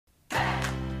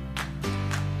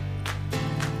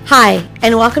Hi,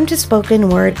 and welcome to Spoken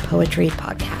Word Poetry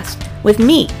Podcast with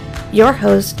me, your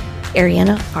host,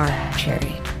 Ariana R.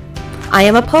 Cherry. I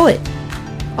am a poet,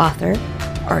 author,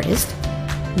 artist,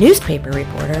 newspaper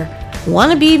reporter,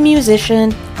 wannabe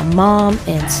musician, a mom,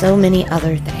 and so many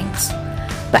other things.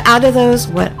 But out of those,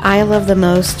 what I love the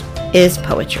most is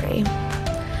poetry.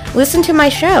 Listen to my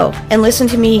show and listen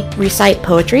to me recite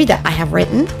poetry that I have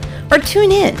written, or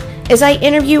tune in as I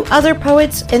interview other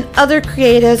poets and other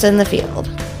creatives in the field.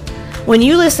 When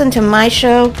you listen to my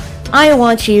show, I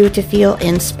want you to feel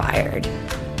inspired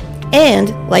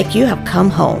and like you have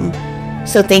come home.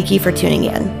 So thank you for tuning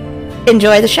in.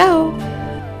 Enjoy the show.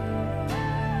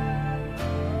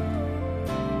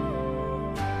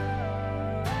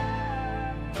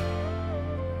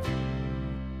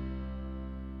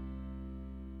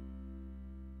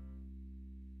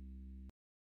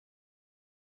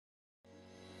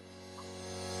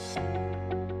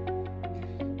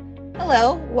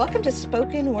 Hello, welcome to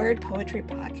Spoken Word Poetry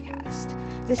Podcast.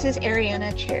 This is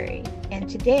Ariana Cherry, and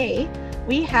today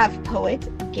we have poet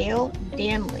Gail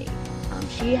Danley.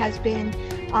 She has been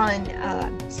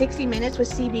on 60 Minutes with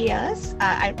CBS.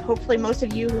 Hopefully most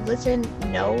of you who listen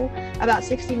know about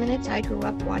 60 Minutes. I grew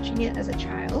up watching it as a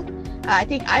child. I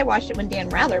think I watched it when Dan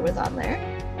Rather was on there.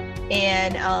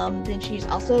 And then she's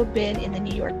also been in the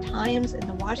New York Times and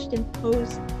the Washington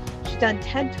Post. She's done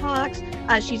TED Talks.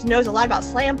 She knows a lot about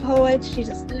slam poets. She's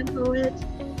a slam poet.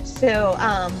 So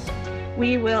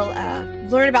we will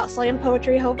learn about slam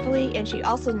poetry, hopefully. And she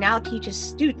also now teaches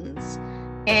students.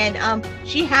 And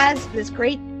she has this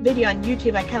great video on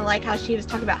YouTube. I kind of like how she was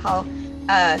talking about how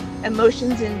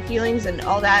emotions and feelings and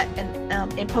all that.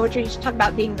 And in poetry, she talked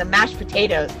about being the mashed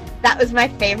potatoes. That was my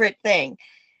favorite thing.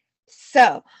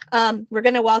 So we're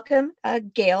going to welcome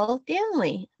Gail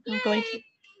Danley.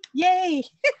 Yay!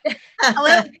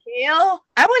 Hello, Gail.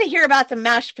 I want to hear about the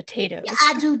mashed potatoes. Yeah,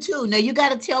 I do too. Now you got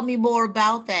to tell me more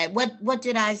about that. What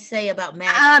did I say about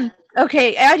mashed?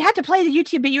 Okay, I'd have to play the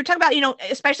YouTube, but you were talking about,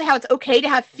 especially how it's okay to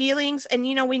have feelings, and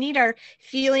we need our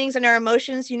feelings and our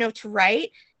emotions, to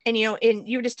write, and and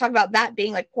you were just talking about that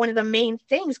being like one of the main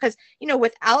things, because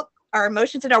without our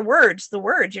emotions and our words,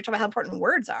 you're talking about how important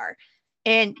words are.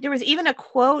 And there was even a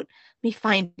quote. Let me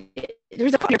find it. There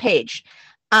was a quote on your page.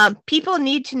 People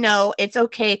need to know it's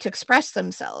okay to express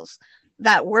themselves,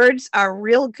 that words are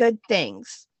real good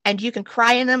things and you can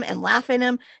cry in them and laugh in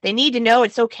them. They need to know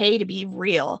it's okay to be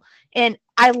real. And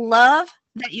I love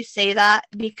that you say that,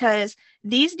 because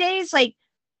these days,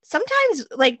 sometimes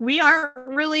we aren't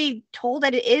really told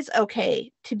that it is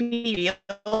okay to be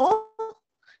real.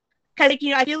 Because,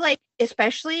 I feel like,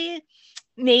 especially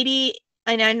maybe,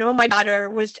 and I know my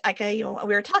daughter was we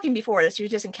were talking before this, she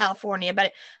was just in California,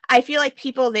 but I feel like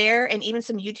people there, and even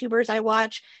some YouTubers I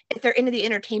watch, if they're into the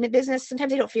entertainment business,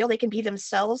 sometimes they don't feel they can be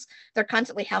themselves. They're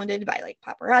constantly hounded by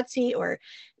paparazzi or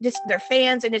just their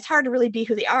fans. And it's hard to really be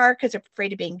who they are because they're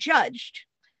afraid of being judged.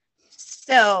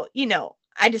 So,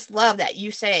 I just love that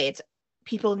you say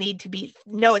people need to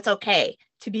know it's okay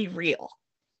to be real.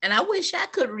 And I wish I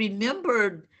could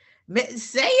remember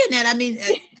saying that. I mean,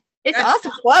 it's an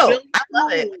awesome quote. Really I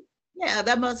love it. Yeah,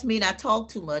 that must mean I talk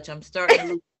too much. I'm starting to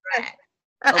lose track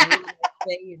of what I'm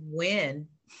saying when.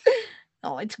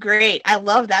 Oh, it's great. I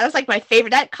love that. It was my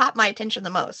favorite. That caught my attention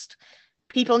the most.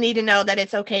 People need to know that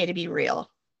it's okay to be real.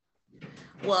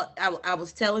 Well, I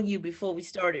was telling you before we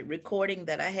started recording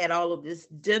that I had all of this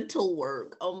dental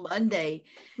work on Monday,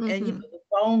 and the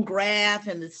bone graft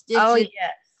and the stitches. Oh, yes.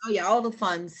 Oh yeah, all the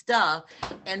fun stuff.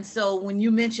 And so when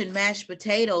you mentioned mashed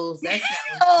potatoes, that's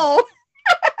oh.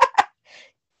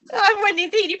 I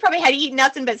wouldn't think you probably had eaten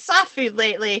nothing but soft food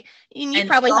lately. You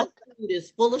probably soft food is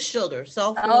full of sugar.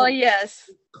 Soft food. Oh yes.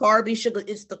 Carby sugar.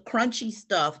 It's the crunchy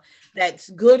stuff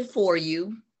that's good for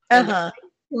you. The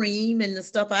cream and the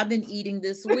stuff I've been eating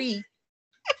this week.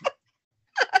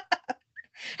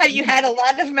 Have you had a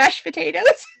lot of mashed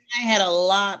potatoes? I had a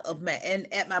lot of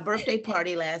and at my birthday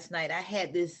party last night, I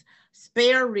had this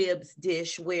spare ribs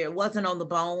dish where it wasn't on the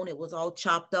bone. It was all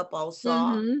chopped up, all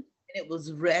soft. And it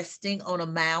was resting on a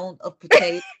mound of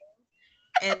potatoes.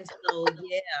 And so,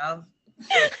 yeah.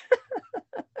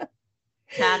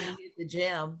 Time to hit the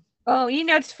gym. Oh,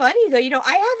 it's funny though.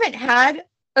 I haven't had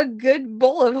a good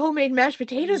bowl of homemade mashed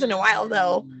potatoes in a while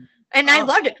though. And I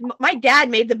loved it. My dad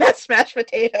made the best mashed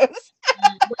potatoes.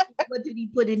 What did he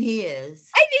put in his?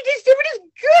 It was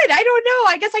good. I don't know.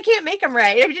 I guess I can't make them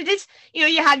right. I mean,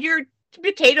 you have your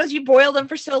potatoes, you boil them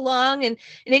for so long, and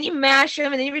then you mash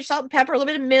them, and then you put salt and pepper, a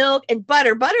little bit of milk, and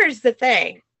butter. Butter is the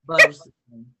thing. Butter's the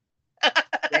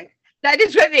thing. That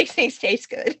is what makes things taste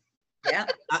good. Yeah,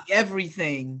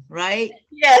 everything, right?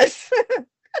 Yes.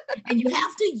 And you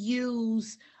have to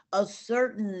use a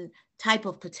certain type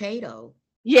of potato.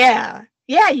 Yeah.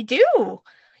 Yeah, you do.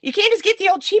 You can't just get the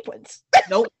old cheap ones.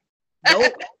 Nope.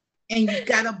 Nope. And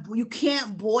you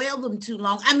can't boil them too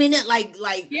long. I mean, it like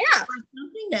yeah, for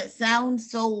something that sounds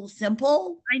so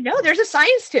simple. I know there's a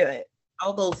science to it.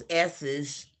 All those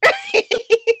S's.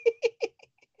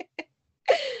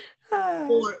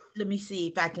 Or let me see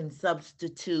if I can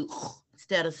substitute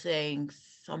instead of saying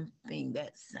something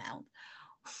that sounds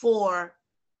for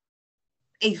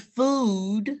a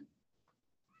food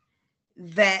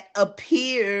that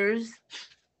appears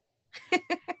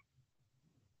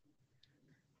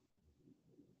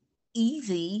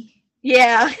easy.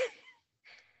 Yeah.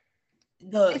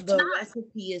 The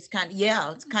recipe is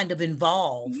it's kind of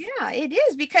involved. Yeah, it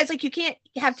is, because like you can't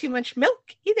have too much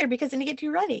milk either, because then you get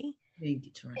too runny.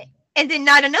 And then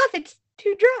not enough, it's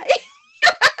too dry.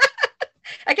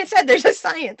 Like I said, there's a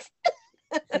science.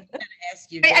 I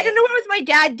don't know what my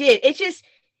dad did. It's just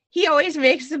he always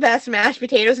makes the best mashed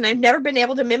potatoes, and I've never been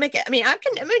able to mimic it. I mean, I'm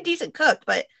a decent cook,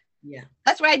 but yeah,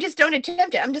 that's why I just don't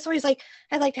attempt it. I'm just always like,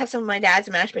 I'd like to have some of my dad's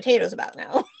mashed potatoes about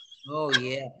now. Oh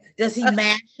yeah. Does he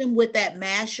mash them with that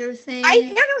masher thing? I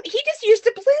don't. He just used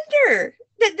the blender,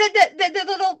 the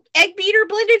little egg beater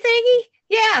blender thingy.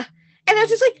 Yeah, and I was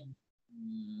just like,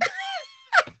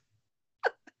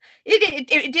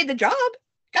 it did the job.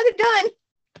 Got it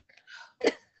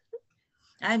done.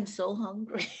 I'm so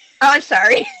hungry. Oh, I'm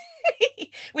sorry.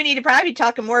 We need to probably be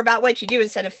talking more about what you do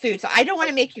instead of food. So I don't want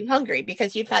to make you hungry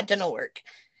because you've had dental work.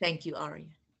 Thank you, Aria.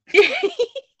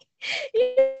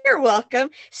 You're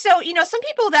welcome. So, some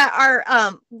people that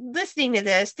are listening to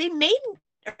this, they may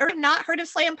or not heard of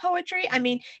slam poetry. I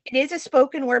mean, it is a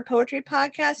spoken word poetry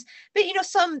podcast, but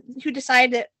some who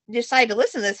decide to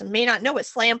listen to this and may not know what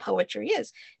slam poetry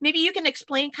is. Maybe you can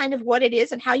explain kind of what it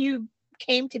is and how you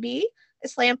came to be a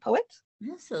slam poet.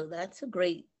 Yeah, so that's a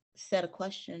great set of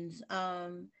questions. I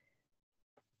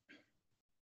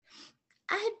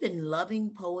had been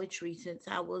loving poetry since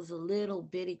I was a little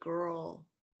bitty girl.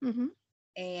 Mm-hmm.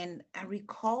 And I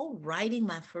recall writing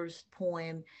my first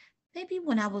poem maybe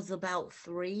when I was about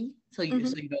 3. So you know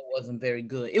it wasn't very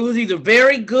good. It was either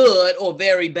very good or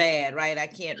very bad, right? I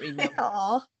can't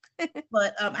remember.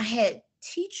 But I had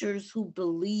teachers who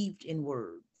believed in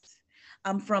words.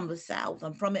 I'm from the South.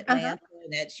 I'm from Atlanta,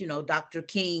 and that's, Dr.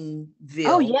 Kingville.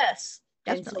 Oh, yes.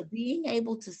 Definitely. And so being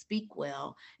able to speak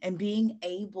well and being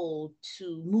able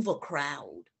to move a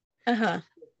crowd,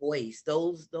 voice,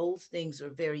 those things are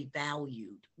very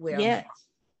valued where I'm at,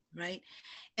 right?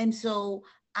 And so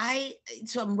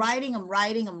I'm writing,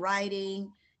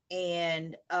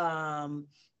 and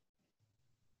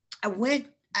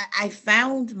I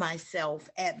found myself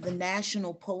at the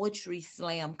National Poetry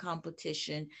Slam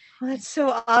competition. Oh, that's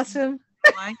so awesome.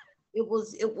 It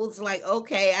was like,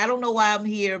 okay, I don't know why I'm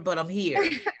here, but I'm here.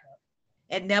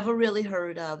 I'd never really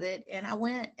heard of it. And I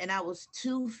went, and I was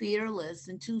too fearless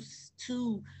and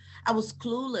I was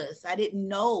clueless. I didn't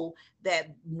know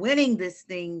that winning this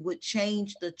thing would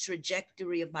change the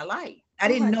trajectory of my life. I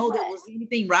didn't know there was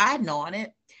anything riding on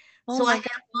it. So I had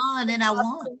fun and I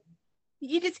won.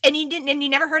 You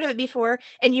never heard of it before,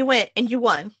 and you went and you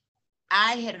won.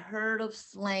 I had heard of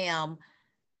slam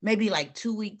maybe like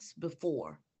 2 weeks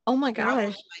before. Oh my gosh. I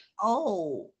was like,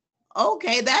 oh,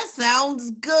 okay, that sounds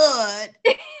good.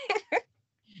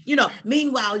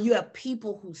 Meanwhile, you have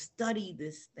people who study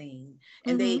this thing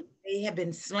and they have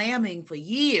been slamming for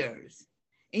years.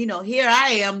 Here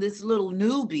I am, this little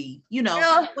newbie,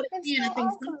 but again, I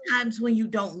think sometimes when you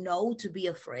don't know, to be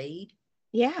afraid.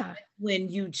 Yeah. When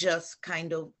you just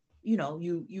kind of,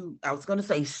 I was going to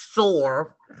say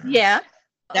soar. Yeah.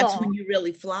 That's when you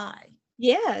really fly.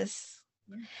 Yes.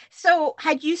 Yeah. So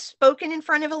had you spoken in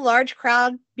front of a large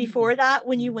crowd before that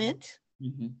when you went?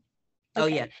 Mm-hmm. Okay. Oh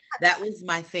yeah, that was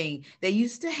my thing. They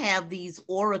used to have these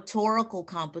oratorical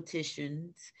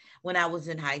competitions when I was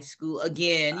in high school.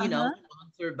 Again,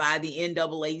 sponsored by the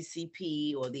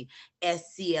NAACP or the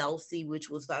SCLC, which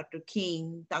was Dr.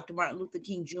 Martin Luther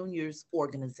King Jr.'s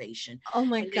organization. Oh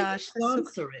my gosh. They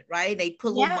sponsor it, right? They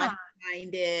put a little money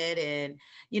behind it, and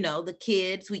the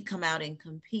kids, we come out and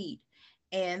compete.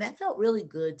 And that felt really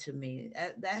good to me.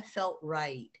 That felt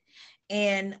right.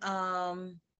 And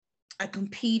I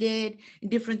competed in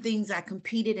different things. I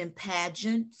competed in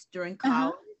pageants during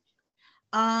college.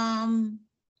 And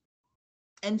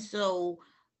so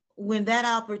when that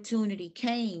opportunity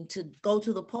came to go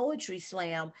to the poetry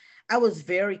slam, I was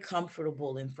very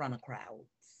comfortable in front of crowds.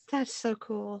 That's so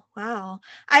cool. Wow.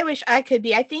 I wish I could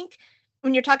be. I think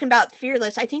when you're talking about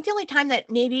fearless, I think the only time that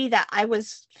I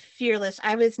was fearless,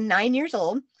 I was 9 years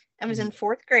old. I was in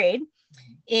 4th grade,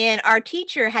 and our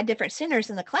teacher had different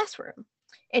centers in the classroom.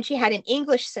 and she had an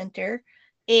English center,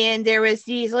 and there was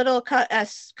these little cup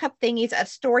thingies of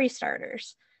story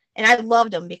starters. And I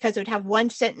loved them because it would have one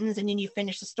sentence and then you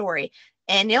finish the story.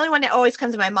 And the only one that always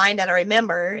comes to my mind that I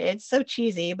remember, it's so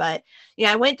cheesy, but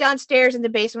I went downstairs in the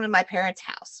basement of my parents'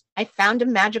 house. I found a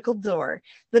magical door.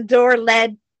 The door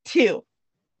led to,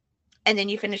 and then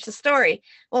you finish the story.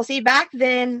 Well, see, back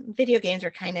then, video games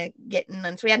were kind of getting,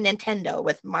 and so we had Nintendo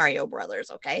with Mario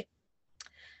Brothers, okay?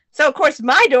 So, of course,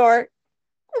 my door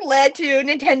led to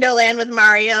Nintendo Land with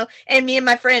Mario, and me and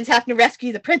my friends having to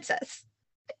rescue the princess.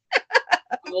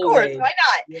 Of course, why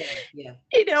not? Yeah.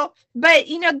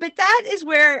 But that is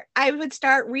where I would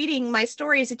start reading my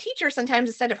story as a teacher. Sometimes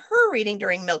instead of her reading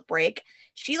during milk break,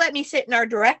 she let me sit in our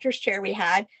director's chair we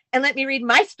had and let me read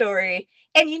my story.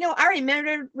 And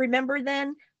I remember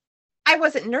then I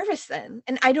wasn't nervous then,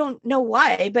 and I don't know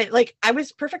why, but like I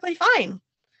was perfectly fine.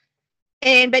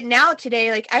 But now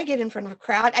today, like I get in front of a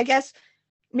crowd. I guess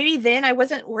maybe then I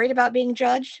wasn't worried about being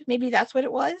judged. Maybe that's what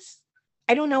it was.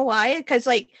 I don't know why, because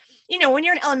when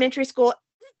you're in elementary school,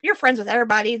 you're friends with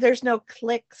everybody. There's no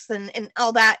cliques and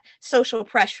all that social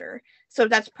pressure. So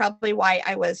that's probably why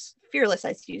I was fearless,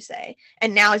 as you say.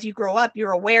 And now as you grow up,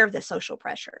 you're aware of the social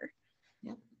pressure.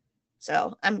 Yep.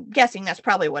 So I'm guessing that's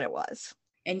probably what it was.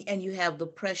 And you have the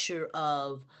pressure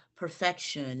of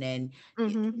perfection, and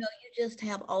you just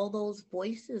have all those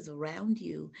voices around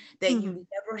you that you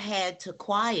never had to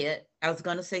quiet. I was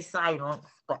going to say silence,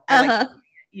 but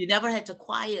you never had to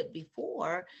quiet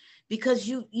before because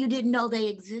you didn't know they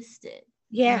existed.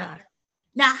 Yeah.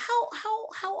 Now,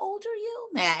 how old are you?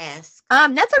 May I ask?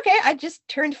 That's okay. I just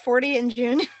turned 40 in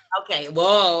June. Okay.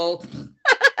 Whoa.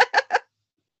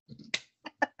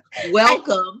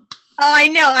 Welcome. I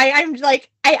know. I'm like,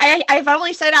 I've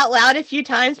only said out loud a few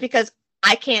times because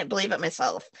I can't believe it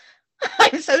myself.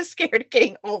 I'm so scared of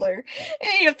getting older.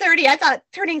 And, 30, I thought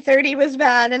turning 30 was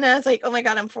bad. And I was like, oh my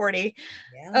God, I'm 40.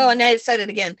 Yeah. Oh, and I said it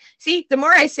again. See, the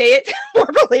more I say it, the more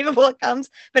believable it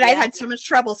comes. But I've had so much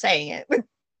trouble saying it.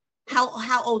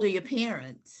 How old are your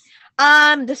parents?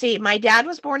 Let's see. My dad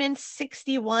was born in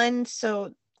 61.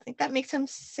 So I think that makes him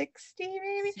 60,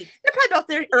 maybe. They're probably about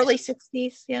their early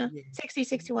 60s. Yeah. 60,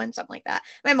 61, something like that.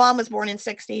 My mom was born in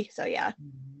 60. So yeah.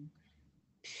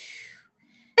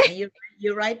 And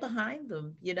you're right behind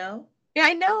them, Yeah,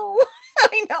 I know.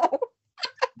 I know.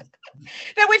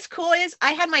 But what's cool is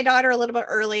I had my daughter a little bit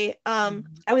early. I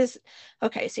was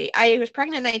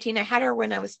pregnant at 19. I had her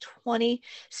when I was 20.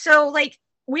 So like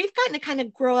we've gotten to kind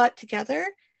of grow up together.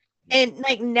 And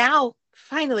like now,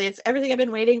 finally, it's everything I've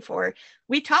been waiting for.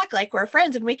 We talk like we're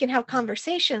friends and we can have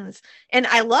conversations. And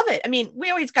I love it. I mean, we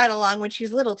always got along when she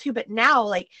was little too, but now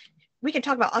like we can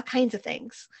talk about all kinds of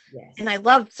things. Yes. And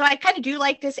so I kind of do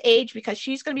like this age because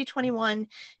she's going to be 21.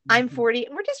 I'm 40.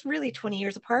 And we're just really 20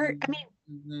 years apart. I mean,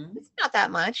 it's not that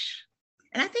much.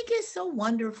 And I think it's so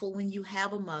wonderful when you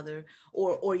have a mother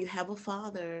or you have a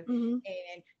father and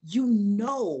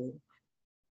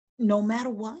no matter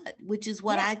what, which is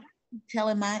what I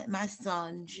telling my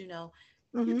sons, you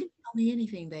can tell me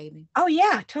anything, baby. Oh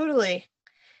yeah, totally.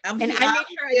 I made sure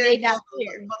I made that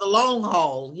clear for the long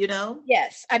haul,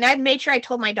 Yes, and I made sure I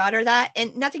told my daughter that,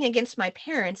 and nothing against my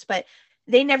parents, but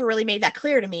they never really made that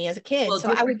clear to me as a kid. Well,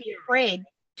 so I would be afraid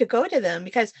to go to them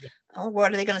because,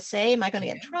 what are they going to say? Am I going to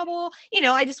get in trouble?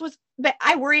 I just was, but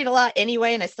I worried a lot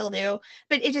anyway, and I still do.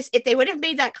 But if they would have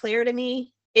made that clear to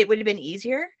me, it would have been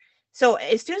easier. So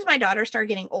as soon as my daughter started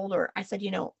getting older, I said,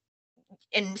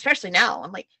 and especially now,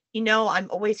 I'm like,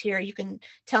 I'm always here. You can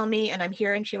tell me, and I'm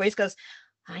here. And she always goes,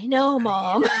 I know,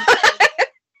 Mom.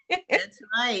 That's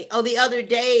right. Oh, the other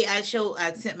day I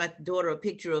sent my daughter a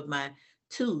picture of my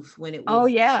tooth when it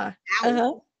was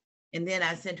out. And then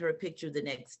I sent her a picture the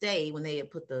next day when they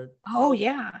had put the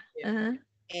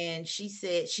and she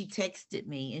said, she texted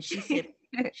me and she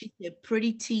said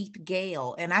pretty teeth,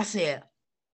 Gail. And I said,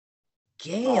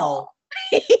 Gail.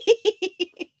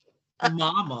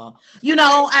 Mama.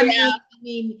 I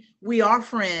mean we are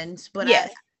friends, but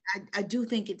I do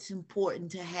think it's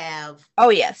important to have. Oh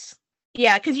yes,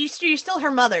 yeah, because you're still her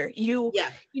mother. You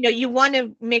want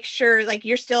to make sure like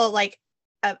you're still like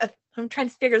I'm trying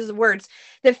to figure the words.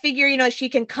 The figure she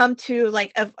can come to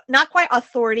like of not quite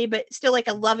authority, but still like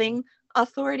a loving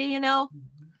authority.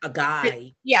 A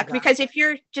guy. Because if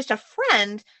you're just a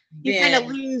friend, you kind of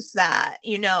lose that.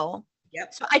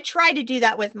 Yep. So I try to do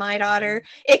that with my daughter.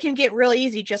 It can get real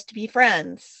easy just to be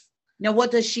friends. Now,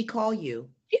 what does she call you?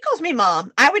 She calls me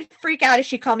Mom. I would freak out if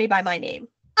she called me by my name.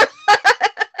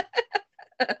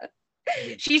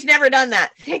 She's never done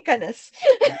that. Thank goodness.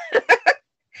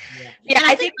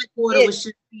 I think my daughter was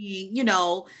just being,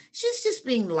 she's just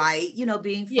being light,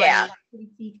 being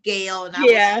funny, Gail.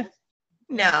 And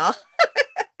No.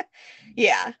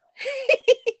 Yeah.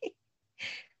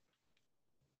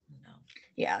 No.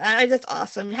 Yeah, that's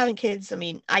awesome. Having kids, I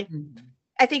mean, I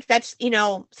think that's,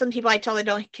 some people I tell they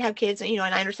don't have kids, and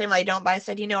I understand why they don't, but I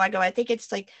said, I think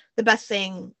it's like the best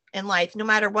thing in life, no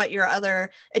matter what your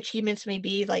other achievements may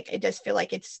be. Like, I just feel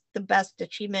like it's the best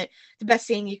achievement, the best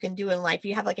thing you can do in life.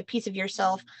 You have like a piece of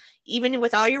yourself, even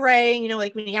with all your writing,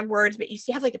 like when you have words, but you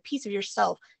still have like a piece of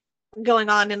yourself going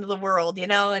on into the world,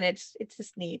 and it's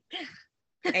just neat.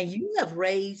 And you have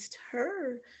raised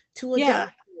her to Yeah.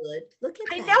 adulthood. Look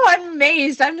at I that. know, I'm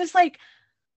amazed. I'm just like,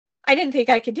 I didn't think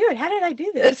I could do it. How did I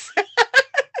do this?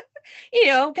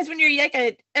 Because when you're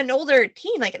like an older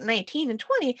teen, like at 19 and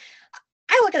 20,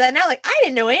 I look at that now like I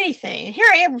didn't know anything. Here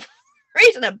I am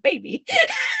raising a baby.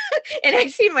 And I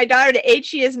see my daughter the age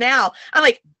she is now. I'm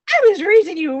like, I was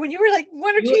raising you when you were like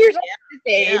 1 or 2 years old at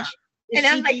this age. Yeah. Is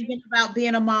she thinking about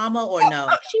being a mama or no?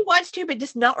 Oh, she wants to, but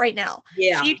just not right now.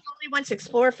 Yeah. She totally wants to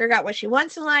explore, figure out what she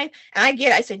wants in life. And I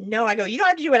get it. I said, no, I go, you don't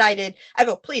have to do what I did. I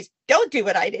go, please don't do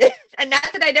what I did. And not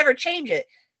that I'd ever change it,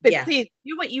 but please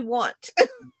do what you want. So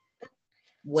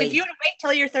if you want to wait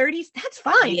till your 30s, that's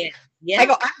fine. Yeah. Yeah. I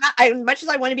go, as much as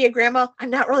I want to be a grandma, I'm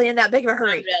not really in that big of a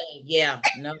hurry. Really. Yeah.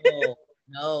 No,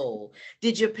 no.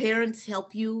 Did your parents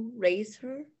help you raise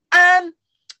her?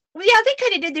 Well, yeah, they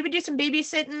kind of did. They would do some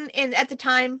babysitting, and at the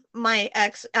time, my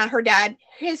ex, her dad,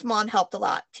 his mom helped a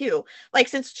lot too. Like,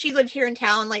 since she lived here in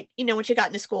town, like, when she got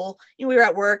into school, we were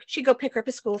at work, she'd go pick her up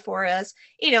at school for us,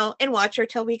 and watch her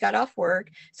till we got off work.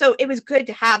 So it was good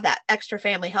to have that extra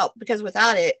family help, because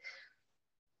without it,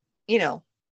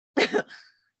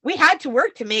 we had to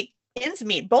work to make ends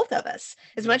meet, both of us.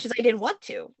 As much as I didn't want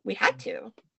to, we had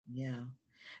to. Yeah.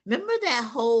 Remember that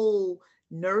whole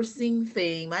nursing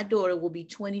thing? My daughter will be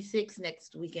 26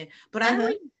 next weekend, but I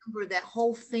remember that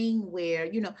whole thing where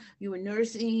you were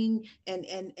nursing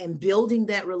and building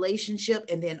that relationship,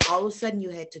 and then all of a sudden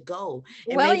you had to go.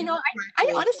 Well,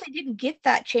 I honestly didn't get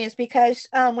that chance, because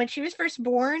when she was first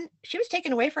born, she was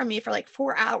taken away from me for like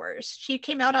 4 hours. She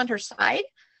came out on her side,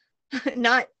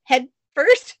 not head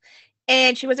first,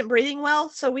 and she wasn't breathing well,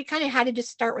 so we kind of had to just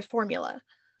start with formula.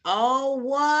 Oh,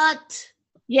 what?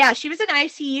 Yeah, she was in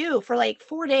ICU for like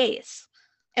 4 days,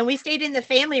 and we stayed in the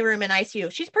family room in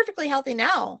ICU. She's perfectly healthy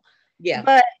now. Yeah.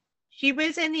 But she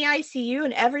was in the ICU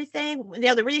and everything.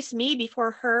 They released me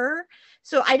before her,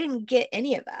 so I didn't get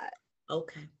any of that.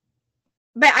 Okay.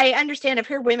 But I understand, I've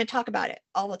heard women talk about it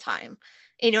all the time,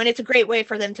 and it's a great way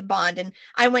for them to bond. And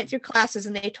I went through classes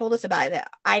and they told us about it.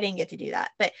 I didn't get to do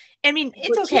that, but I mean,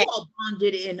 it's okay. You all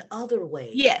bonded in other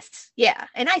ways. Yes. Yeah.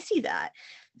 And I see that.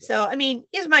 So, I mean,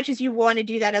 as much as you want to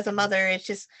do that as a mother, it's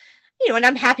just, and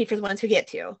I'm happy for the ones who get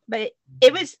to, but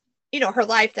it was, her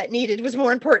life that needed was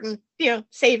more important,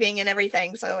 saving and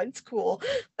everything. So it's cool.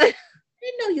 I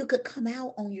didn't know you could come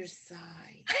out on your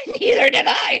side. Neither did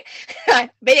I. But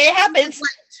it happens.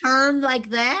 Turn like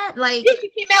that? Like, you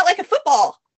came out like a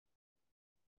football.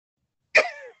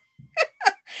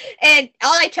 And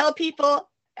all I tell people,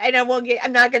 and I'm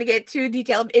not going to get too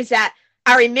detailed, is that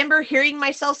I remember hearing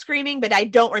myself screaming, but I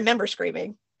don't remember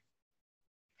screaming.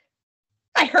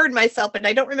 I heard myself, but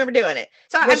I don't remember doing it.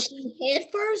 So was she head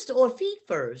first or feet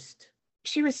first?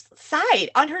 She was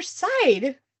on her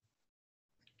side.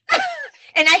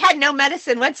 And I had no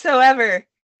medicine whatsoever.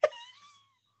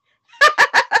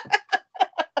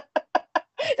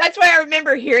 That's why I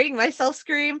remember hearing myself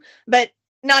scream, but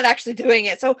not actually doing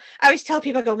it. So I always tell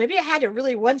people, I go, maybe I had a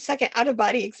really 1 second out of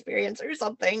body experience or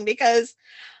something, because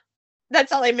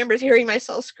that's all I remember is hearing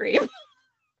myself scream.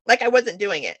 Like I wasn't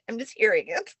doing it. I'm just hearing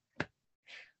it.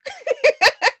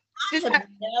 I have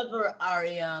never,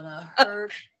 Ariana,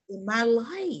 heard in my life.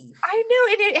 I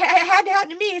know, and it had to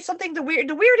happen to me. Something the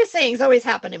weirdest things always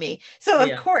happen to me. So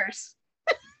of course.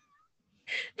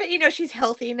 But she's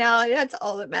healthy now. That's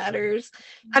all that matters.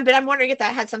 But I'm wondering if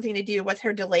that had something to do with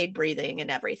her delayed breathing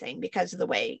and everything, because of the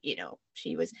way,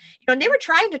 she was, and they were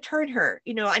trying to turn her,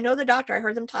 I know the doctor, I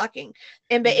heard them talking,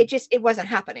 but it wasn't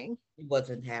happening. It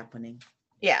wasn't happening.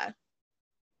 Yeah.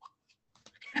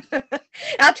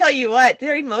 I'll tell you what,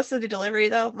 during most of the delivery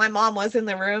though, my mom was in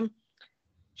the room.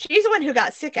 She's the one who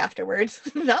got sick afterwards,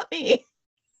 not me.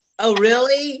 Oh,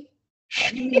 really?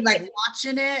 You mean like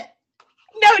watching it?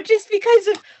 No, just because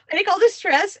of, I think, all the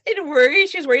stress and worry.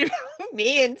 She was worried about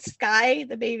me and Sky,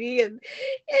 the baby, and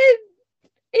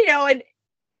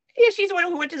she's the one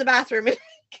who went to the bathroom and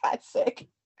got sick.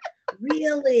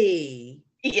 Really?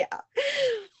 Yeah.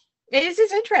 It's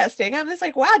just interesting. I'm just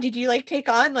like, wow, did you like take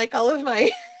on like all of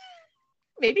my,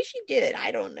 maybe she did.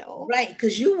 I don't know. Right.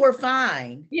 Because you were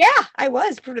fine. Yeah, I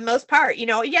was for the most part,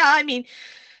 yeah, I mean,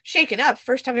 shaken up.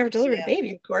 First time I ever delivered a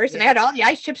baby, of course. Yeah. And I had all the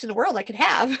ice chips in the world I could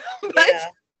have.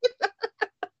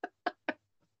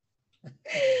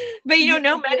 But you know,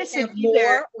 no medicine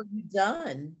either. Or you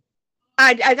done?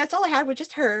 I that's all I had was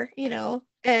just her, you know.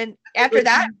 And after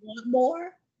that, you want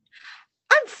more?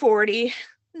 I'm 40.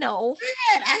 No.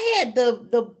 I had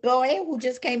the boy who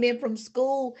just came in from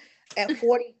school at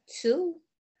 42.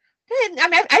 I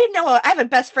mean, I didn't know. I have a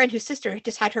best friend whose sister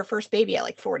just had her first baby at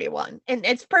like 41, and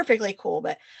it's perfectly cool.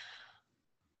 But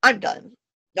I'm done.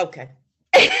 Okay.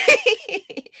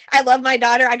 I love my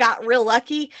daughter. I got real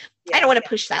lucky. I don't want to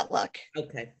push that luck.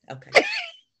 Okay.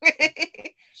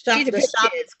 The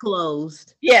shop is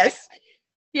closed. Yes.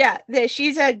 Yeah.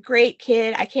 She's a great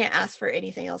kid. I can't ask for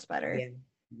anything else better.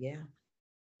 Yeah.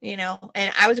 You know,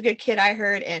 and I was a good kid, I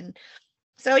heard. And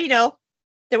so, you know,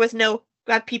 there was no,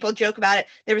 people joke about it.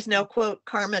 There was no quote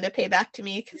karma to pay back to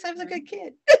me because I was a good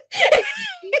kid.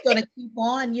 She's going to keep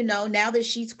on, you know, now that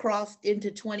she's crossed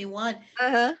into 21.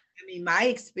 I mean, my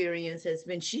experience has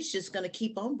been she's just going to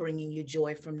keep on bringing you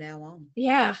joy from now on.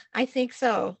 Yeah, I think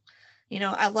so. You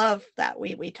know, I love that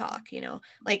we talk, you know,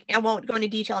 like I won't go into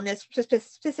detail on this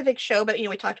specific show, but, you know,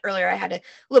 we talked earlier, I had a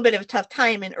little bit of a tough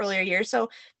time in earlier years. So,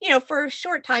 you know, for a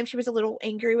short time, she was a little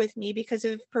angry with me because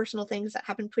of personal things that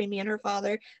happened between me and her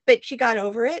father, but she got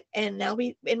over it. And now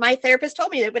and my therapist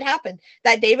told me that would happen,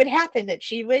 that day would happen, that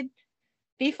she would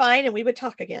be fine and we would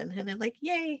talk again. And I'm like,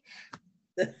 yay.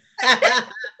 You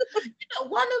know,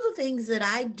 one of the things that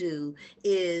I do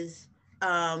is,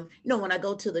 you know, when I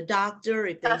go to the doctor,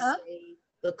 if they say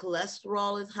the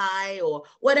cholesterol is high or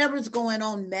whatever's going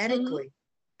on medically,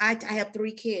 I have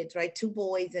 3 kids, right? 2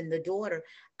 boys and the daughter.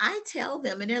 I tell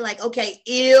them and they're like, okay,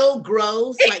 ill,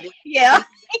 gross, like yeah.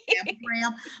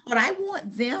 But I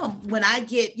want them when I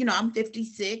get, you know, I'm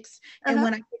 56 and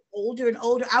when I get older and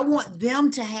older, I want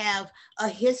them to have a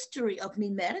history of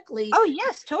me medically. Oh,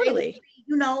 yes, totally.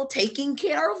 You know, taking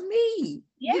care of me.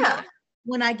 Yeah. You know,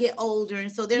 when I get older.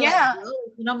 And so they're like,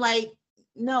 and I'm like,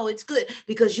 no, it's good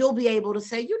because you'll be able to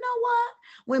say, you know what?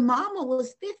 When Mama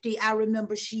was 50, I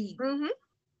remember she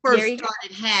first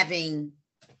started having.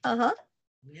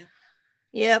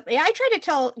 Yeah, I try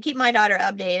to keep my daughter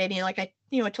updated. You know, like I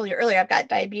told you earlier, I've got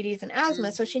diabetes and asthma,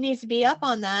 so she needs to be up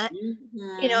on that.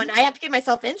 You know, and I have to give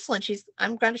myself insulin.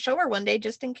 I'm going to show her one day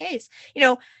just in case. You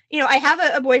know, I have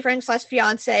a boyfriend /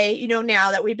 fiance. You know,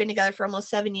 now that we've been together for almost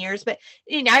 7 years, but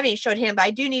you know, I haven't showed him. But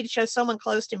I do need to show someone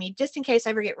close to me just in case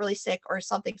I ever get really sick or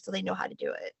something, so they know how to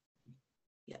do it.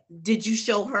 Yeah. Did you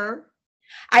show her?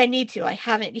 I need to. I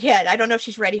haven't yet. I don't know if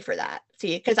she's ready for that.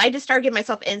 See, because I just started giving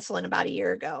myself insulin about a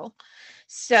year ago.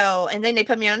 So, and then they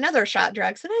put me on another shot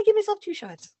drug. So then I give myself 2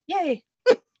 shots. Yay.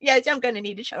 Yes, I'm going to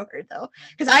need to show her though.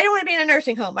 Because I don't want to be in a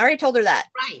nursing home. I already told her that.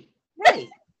 Right.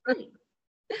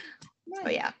 So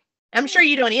yeah. I'm sure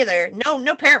you don't either.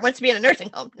 No parent wants to be in a nursing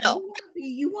home. No.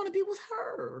 You want to be with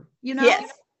her, you know?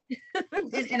 Yes.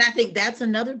 and I think that's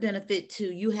another benefit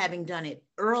to you having done it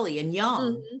early and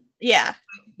young. Yeah.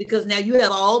 Because now you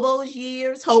have all those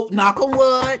years, hope, knock on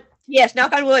wood. Yes,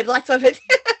 knock on wood, lots of it.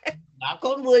 Knock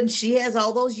on wood, she has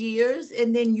all those years,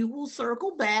 and then you will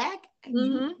circle back and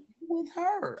you with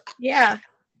her. Yeah.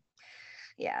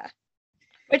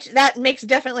 Which that makes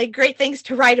definitely great things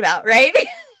to write about, right?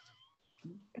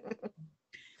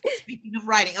 Speaking of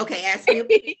writing, okay, ask me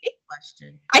a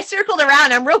question. I circled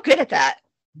around. I'm real good at that.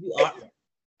 You are.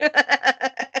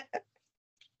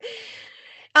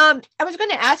 I was going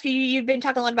to ask you, you've been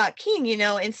talking a lot about King, you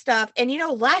know, and stuff. And, you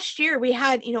know, last year we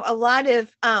had, you know, a lot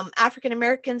of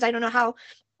African-Americans, I don't know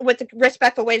what the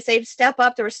respectful way to say, step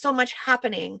up. There was so much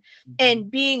happening and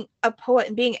being a poet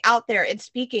and being out there and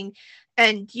speaking.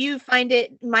 And do you find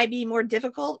it might be more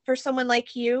difficult for someone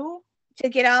like you to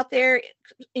get out there,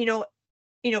 you know,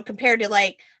 compared to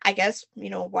like, I guess,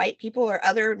 you know, white people or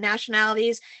other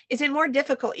nationalities? Is it more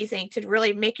difficult, you think, to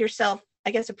really make yourself, I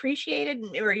guess,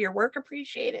 appreciated or your work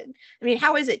appreciated? I mean,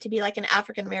 how is it to be like an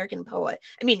African-American poet?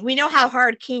 I mean, we know how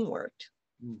hard King worked.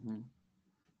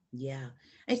 Yeah,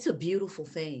 it's a beautiful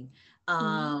thing.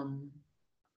 Was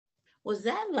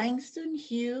that Langston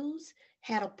Hughes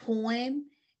had a poem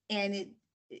and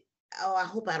I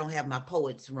hope I don't have my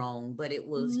poets wrong, but it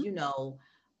was, you know,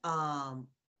 I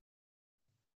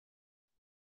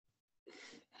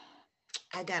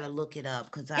gotta look it up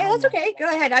because that's okay. Go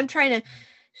ahead. I'm trying to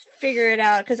figure it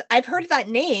out because I've heard that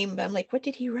name, but I'm like, what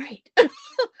did he write?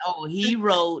 Oh, he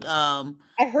wrote I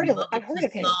heard of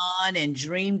him. And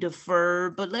Dream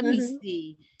Deferred, but let me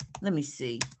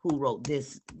see who wrote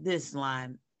this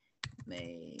line.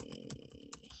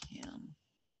 Made him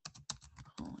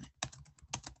poet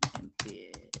and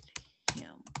bid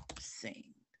him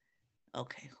sing.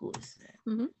 Okay, who is that?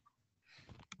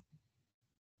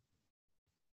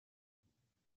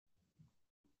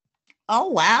 Oh,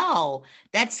 wow.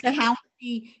 That's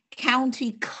County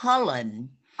Cullen.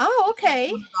 Oh,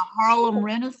 okay. One of the Harlem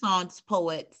Renaissance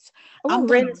poets. Oh, I'm going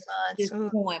to read Renaissance. this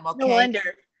poem, No okay?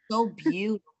 wonder. So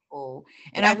beautiful.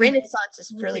 And Yeah, I think Renaissance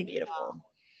is really beautiful.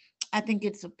 I think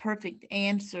it's a perfect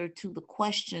answer to the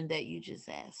question that you just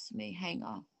asked me. Hang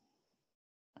on.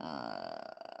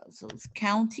 So it's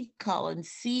County Cullen,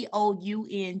 Countee,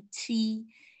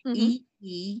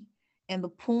 and the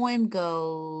poem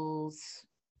goes,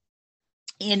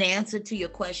 in answer to your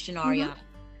question, Ariana,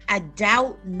 I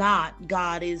doubt not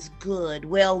God is good,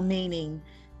 well-meaning,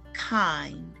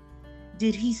 kind.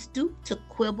 Did he stoop to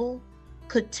quibble?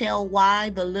 Could tell why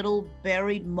the little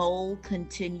buried mole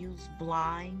continues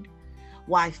blind?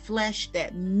 Why flesh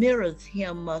that mirrors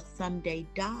him must someday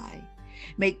die?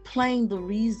 Make plain the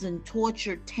reason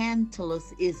tortured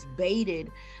Tantalus is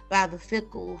baited by the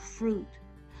fickle fruit.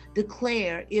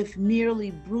 Declare if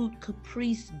merely brute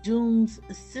caprice dooms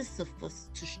Sisyphus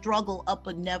to struggle up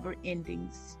a never-ending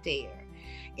stair.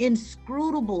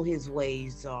 Inscrutable his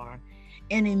ways are,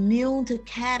 and immune to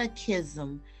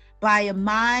catechism by a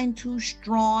mind too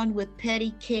strong with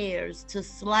petty cares to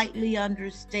slightly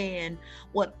understand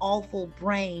what awful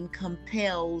brain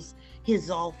compels his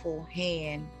awful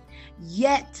hand.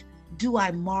 Yet do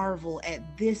I marvel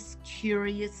at this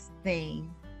curious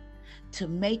thing, to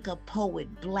make a poet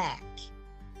black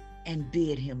and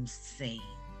bid him sing.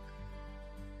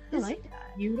 I like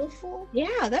that. Beautiful.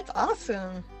 Yeah, that's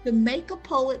awesome. To make a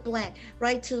poet black,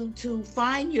 right? To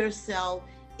find yourself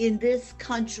in this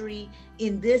country,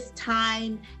 in this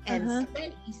time and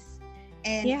space,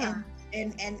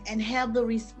 and have the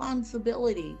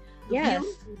responsibility, the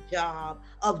beautiful job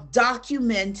of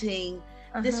documenting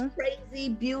this crazy,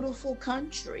 beautiful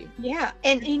country. Yeah,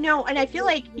 and and I feel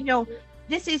like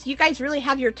this is, you guys really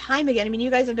have your time again. I mean, you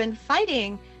guys have been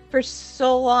fighting for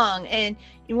so long and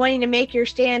wanting to make your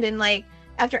stand, and like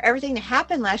after everything that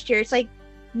happened last year, it's like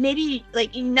maybe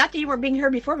like, not that you weren't being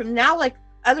heard before, but now like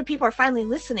other people are finally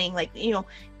listening, like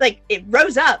like it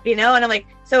rose up, and I'm like,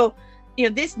 so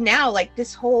this now, like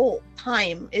this whole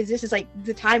time this is like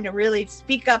the time to really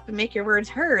speak up and make your words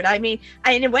heard. I mean,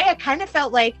 in a way I kind of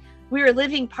felt like we were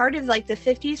living part of like the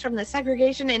 50s from the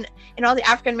segregation, and all the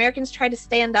African Americans tried to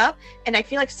stand up. And I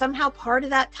feel like somehow part of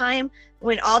that time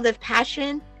when all the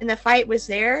passion and the fight was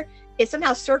there, it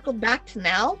somehow circled back to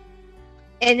now.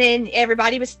 And then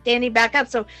everybody was standing back up.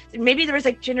 So maybe there was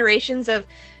like generations of,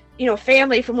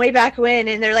 family from way back when,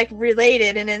 and they're like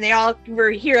related. And then they all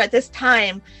were here at this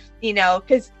time,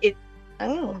 because I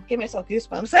don't know, give myself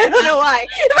goosebumps. I don't know why.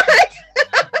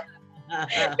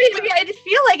 I just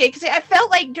feel like it, because I felt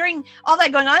like during all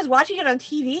that going on, I was watching it on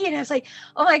TV and I was like,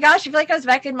 oh my gosh, I feel like I was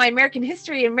back in my American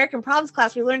history and American problems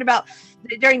class. We learned about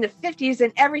during the 50s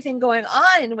and everything going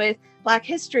on with Black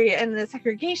history and the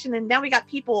segregation, and now we got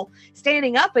people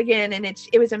standing up again, and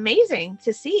it was amazing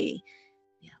to see.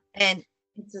 And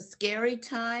it's a scary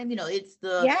time, it's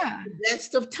the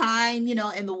best of time,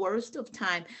 and the worst of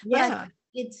time. But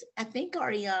I think,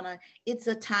 Ariana, it's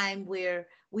a time where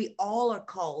we all are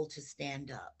called to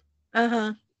stand up.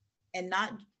 And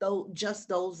not just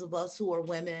those of us who are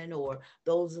women, or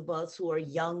those of us who are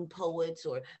young poets,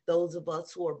 or those of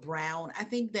us who are brown. I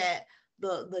think that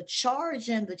the charge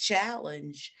and the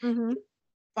challenge,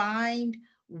 find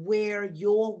where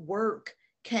your work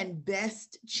can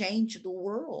best change the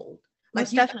world.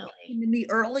 Like you definitely to me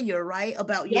earlier, right,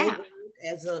 about your work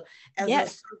as a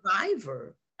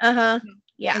survivor. And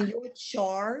your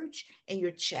charge and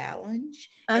your challenge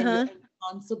and your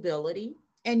responsibility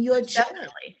and your job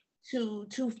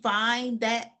to find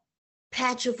that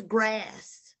patch of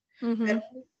grass that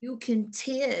you can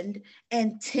tend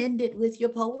it with your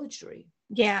poetry.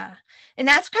 Yeah. And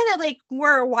that's kind of like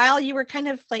where a while you were kind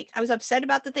of like, I was upset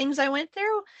about the things I went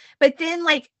through, but then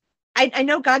like I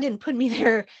know God didn't put me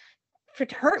there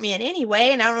to hurt me in any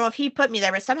way, and I don't know if he put me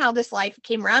there, but somehow this life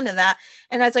came around to that.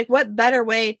 And I was like, what better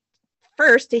way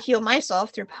first to heal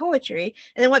myself through poetry,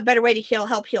 and then what better way to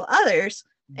help heal others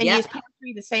and use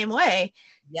poetry the same way.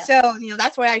 So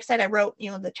that's why I said I wrote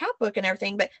the chapbook and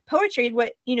everything. But poetry,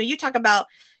 what you talk about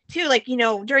too, like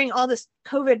during all this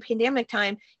COVID pandemic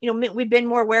time, we've been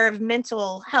more aware of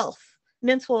mental health,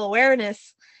 mental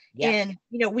awareness, and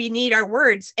we need our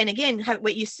words. And again,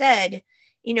 what you said,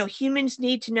 humans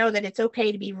need to know that it's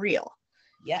okay to be real.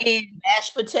 And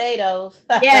mashed potatoes.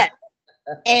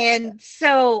 And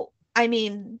so I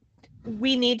mean,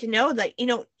 we need to know that,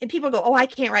 and people go, oh, I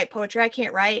can't write poetry, I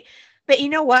can't write. But you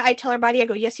know what? I tell everybody, I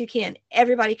go, yes, you can.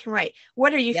 Everybody can write.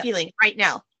 What are you feeling right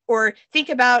now? Or think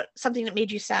about something that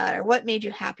made you sad, or what made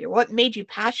you happy, or what made you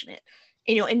passionate,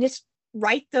 and just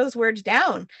write those words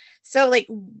down. So like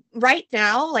right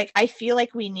now, like I feel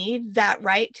like we need that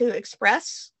right to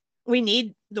express. We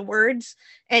need the words,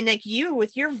 and like you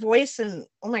with your voice, and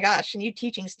oh my gosh, and you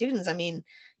teaching students, I mean,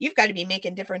 you've got to be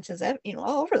making differences, you know,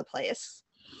 all over the place.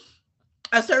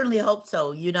 I certainly hope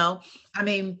so. You know, I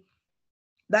mean,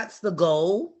 that's the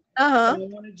goal. I don't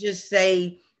want to just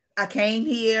say I came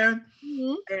here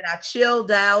and I chilled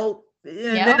out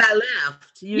and then I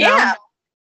left, you know,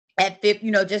 at 50,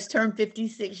 you know, just turned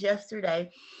 56 yesterday.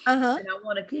 And I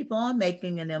want to keep on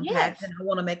making an impact, and I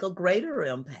want to make a greater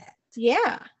impact.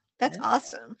 Yeah, that's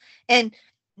awesome. And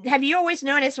have you always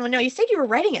known as someone? No, you said you were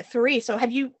writing at 3. So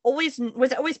have you always,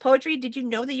 was it always poetry? Did you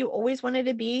know that you always wanted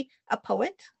to be a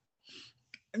poet?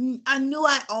 I knew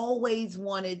I always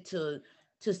wanted to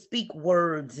speak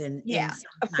words and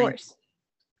of course.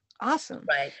 Awesome.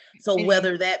 Right. So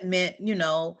whether that meant, you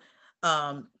know,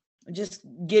 just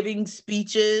giving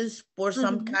speeches for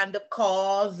some kind of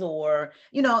cause, or,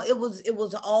 you know, it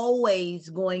was always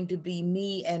going to be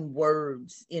me and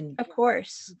words in, of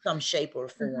course, some shape or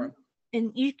form.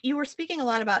 And you were speaking a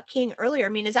lot about King earlier. I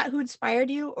mean, is that who inspired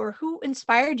you, or who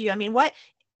inspired you? I mean, what,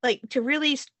 like, to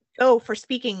really go for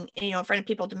speaking, you know, in front of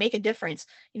people to make a difference,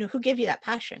 you know, who gave you that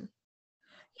passion?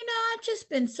 You know, I've just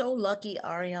been so lucky,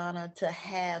 Ariana, to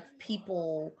have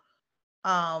people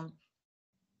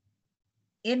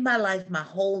in my life, my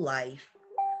whole life,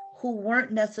 who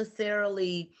weren't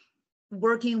necessarily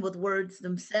working with words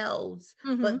themselves,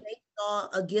 but they saw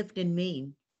a gift in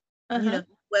me. You know,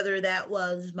 whether that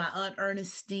was my Aunt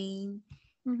Ernestine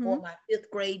or my 5th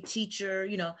grade teacher,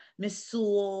 you know, Miss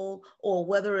Sewell, or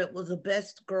whether it was a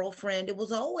best girlfriend, it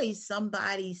was always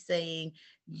somebody saying,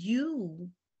 you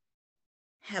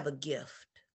have a gift.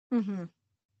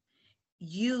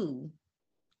 You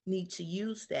need to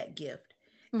use that gift.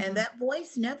 And that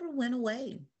voice never went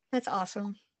away. That's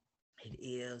awesome. It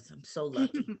is. I'm so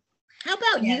lucky. How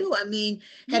about you? I mean,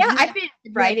 I've been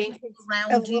writing since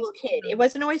a little kid. It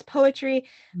wasn't always poetry,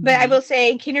 but I will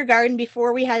say in kindergarten,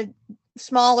 before we had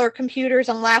smaller computers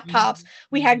on laptops,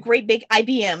 we had great big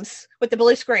IBMs with the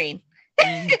blue screen.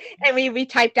 And we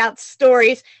typed out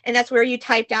stories, and that's where you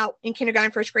typed out in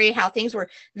kindergarten, 1st grade, how things were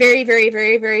very, very,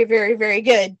 very, very, very, very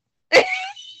good.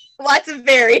 Lots of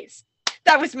berries.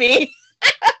 That was me.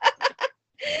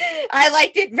 I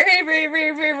liked it very, very,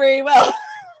 very, very, very well.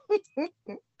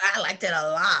 I liked it a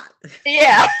lot.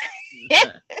 Yeah.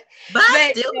 But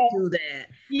I still do that.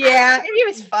 Yeah, it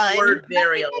was fun. Word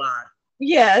very a lot.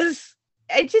 Yes.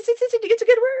 It's a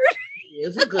good word. It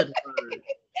is a good word.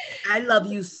 I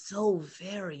love you so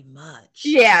very much.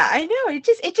 Yeah, I know. It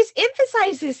just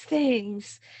emphasizes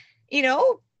things, you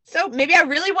know. So maybe I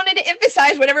really wanted to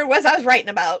emphasize whatever it was I was writing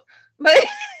about. But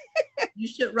you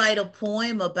should write a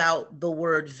poem about the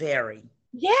word very.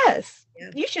 Yes,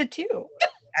 you should too.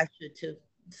 I should too.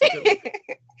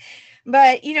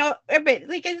 But you know, but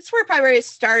like it's where probably it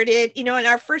started. You know, in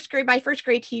our 1st grade, my 1st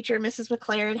grade teacher, Mrs.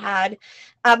 McLaren, had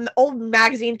old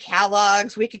magazine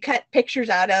catalogs we could cut pictures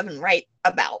out of and write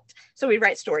about. So we'd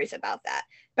write stories about that.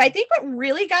 But I think what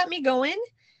really got me going,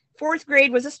 4th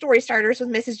grade, was a story starters with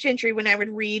Mrs. Gentry, when I would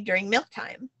read during milk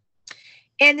time.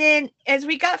 And then as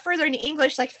we got further into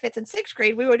English, like 5th and 6th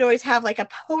grade, we would always have like a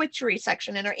poetry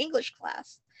section in our English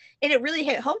class. And it really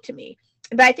hit home to me.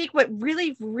 But I think what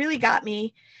really, really got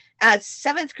me at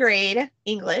 7th grade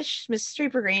English, Miss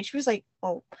Streeper Green, she was like,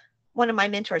 one of my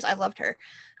mentors. I loved her.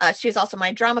 She was also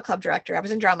my drama club director. I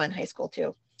was in drama in high school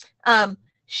too. Her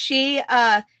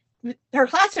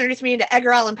class introduced me into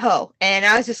Edgar Allan Poe. And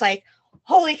I was just like,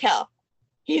 holy cow,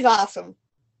 he's awesome.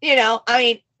 You know, I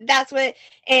mean, that's what,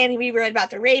 and we read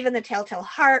about the Raven, the Telltale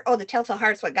Heart. The Telltale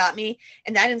Heart's what got me.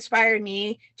 And that inspired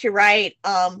me to write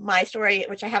my story,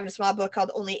 which I have in a small book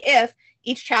called Only If.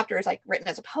 Each chapter is like written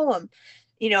as a poem.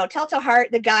 You know, Telltale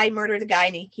Heart, the guy murdered the guy,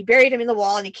 and he buried him in the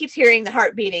wall, and he keeps hearing the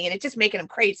heart beating, and it's just making him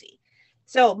crazy.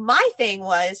 So my thing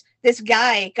was, this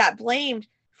guy got blamed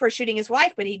for shooting his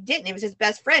wife, but he didn't. It was his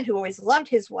best friend who always loved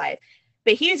his wife.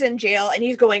 But he's in jail, and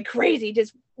he's going crazy,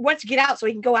 just wants to get out so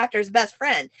he can go after his best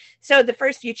friend. So the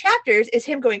first few chapters is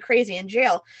him going crazy in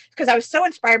jail, because I was so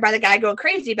inspired by the guy going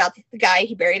crazy about the guy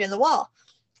he buried in the wall.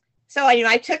 So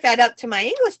I took that up to my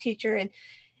English teacher, and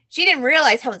she didn't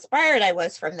realize how inspired I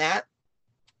was from that.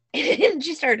 And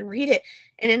she started to read it.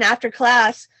 And then after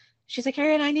class, she's like,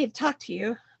 Ariana, I need to talk to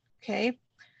you. Okay.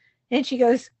 And she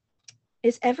goes,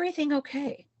 is everything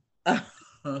okay? Because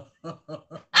I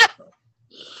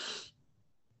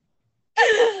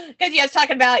was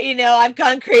talking about, I've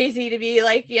gone crazy to be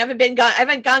like, I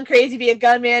haven't gone crazy to be a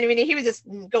gunman. I mean, he was just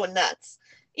going nuts.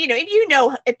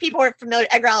 If people aren't familiar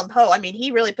with Edgar Allan Poe, I mean,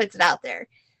 he really puts it out there.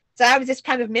 So I was just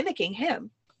kind of mimicking him.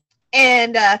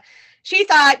 And She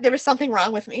thought there was something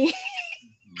wrong with me.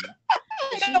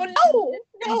 I go, no.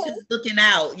 She's just looking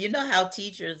out. You know how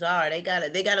teachers are. They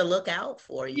gotta look out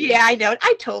for you. Yeah, I know.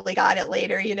 I totally got it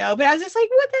later, but I was just like,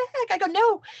 what the heck? I go,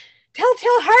 no,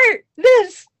 Telltale Heart,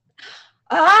 this.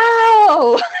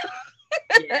 Oh.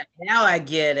 Yeah, now I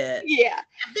get it. Yeah.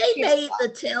 If they made the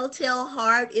Telltale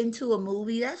Heart into a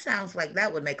movie, that sounds like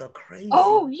that would make a crazy.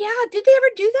 Oh, yeah. Did they ever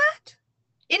do that?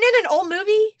 Isn't it an old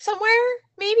movie somewhere,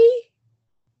 maybe?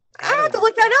 I have to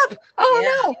look that up. Oh, yeah.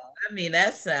 No. I mean,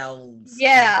 that sounds.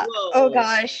 Yeah. Whoa. Oh,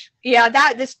 gosh. Yeah,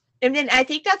 and then I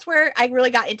think that's where I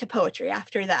really got into poetry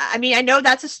after that. I mean, I know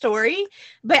that's a story,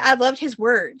 but I loved his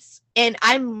words. And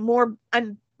I'm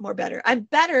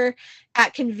better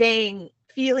at conveying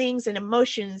feelings and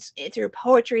emotions through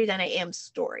poetry than I am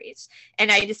stories.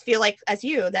 And I just feel like, as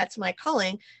you, that's my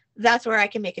calling. That's where I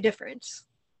can make a difference.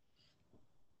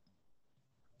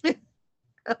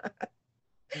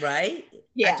 Right?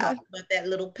 Yeah. I talked about that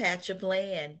little patch of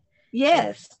land.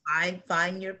 Yes.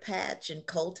 Find your patch and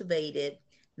cultivate it,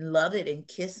 love it, and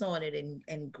kiss on it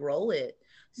and grow it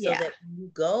so that when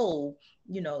you go,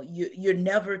 you're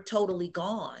never totally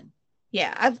gone.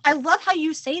 Yeah, I love how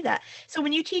you say that. So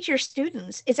when you teach your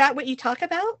students, is that what you talk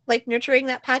about? Like nurturing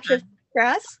that patch of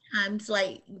grass? Sometimes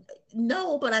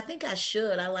no, but I think I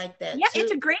should. I like that. Yeah, too.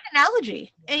 It's a great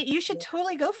analogy. And you should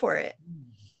totally go for it.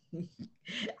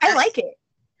 I like it.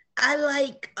 I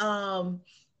like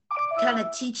kind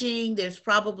of teaching. There's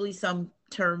probably some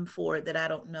term for it that I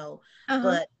don't know.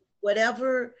 But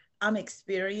whatever I'm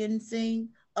experiencing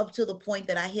up to the point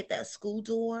that I hit that school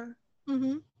door,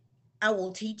 I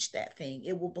will teach that thing.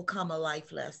 It will become a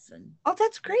life lesson. Oh,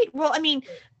 that's great. Well, I mean,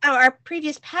 our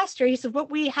previous pastor, he said,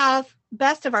 what we have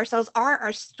best of ourselves are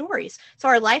our stories. So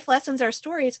our life lessons, our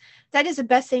stories, that is the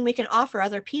best thing we can offer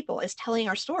other people, is telling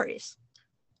our stories.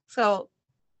 So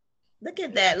look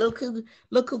at that. Look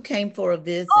who came for a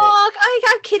visit. Oh, I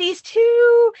got kitties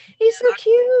too. He's so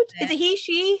cute. Is it he,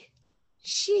 she?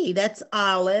 She. That's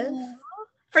Olive.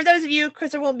 For those of you,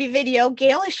 because there won't be video,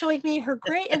 Gail is showing me her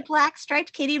gray and black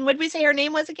striped kitty. And what did we say her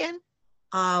name was again?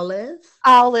 Olive.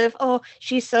 Olive. Oh,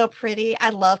 she's so pretty. I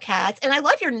love cats. And I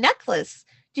love your necklace.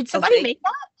 Did somebody make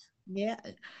that? Yeah.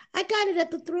 I got it at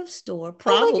the thrift store,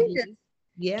 probably. Oh,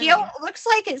 yeah. Gail, it looks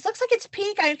like it's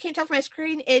pink. I can't tell from my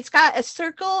screen. It's got a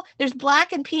circle. There's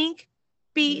black and pink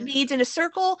beads in a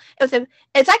circle. Is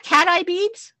that cat eye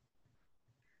beads?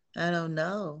 I don't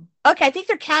know. Okay, I think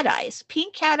they're cat eyes.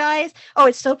 Pink cat eyes. Oh,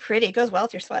 it's so pretty. It goes well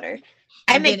with your sweater.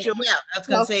 I was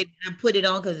going to say, I put it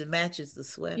on because it matches the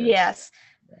sweater. Yes.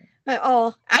 But,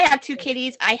 I have two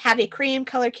kitties. I have a cream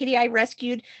color kitty I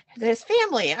rescued this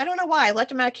family. I don't know why. I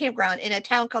left him at a campground in a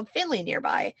town called Finley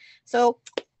nearby. So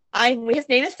his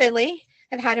name is Finley.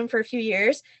 I've had him for a few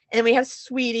years. And then we have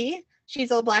Sweetie.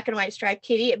 She's a little black and white striped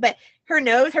kitty. But her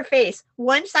nose, her face,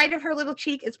 one side of her little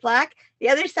cheek is black. The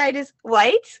other side is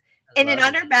white. And then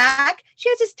on her back, she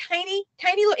has this tiny,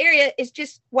 tiny little area is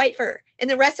just white fur. And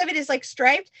the rest of it is like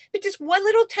striped, but just one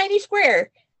little tiny square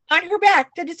on her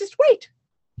back that is just white.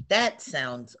 That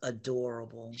sounds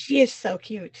adorable. She is so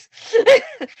cute.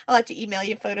 I'll have to email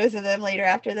you photos of them later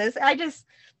after this.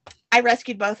 I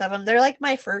rescued both of them. They're like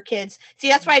my fur kids. See,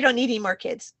 that's why I don't need any more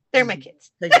kids. They're my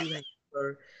kids.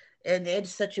 And it's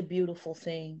such a beautiful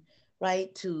thing,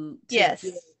 right? To yes.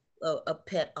 Give a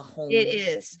pet a home. It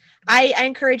is. I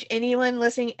encourage anyone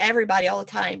listening, everybody all the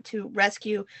time, to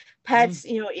rescue pets,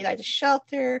 either at the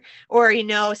shelter or,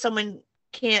 someone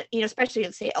can't, especially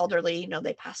let's say elderly,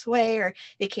 they pass away or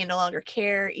they can no longer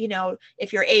care,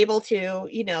 if you're able to,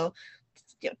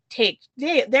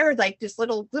 they're like just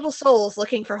little souls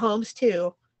looking for homes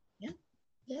too.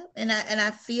 Yeah. And I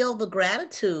feel the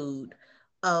gratitude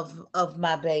of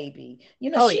my baby.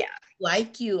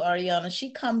 Like you, Ariana, she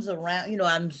comes around,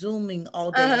 I'm Zooming all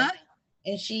day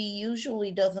and she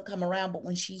usually doesn't come around, but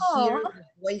when she hears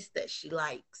a voice that she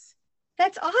likes.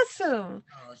 That's awesome.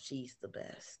 Oh, she's the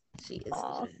best. She is the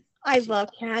best. I love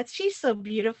cats. She's so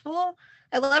beautiful.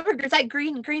 I love her. Is that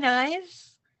green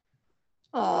eyes?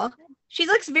 Oh, she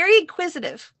looks very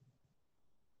inquisitive.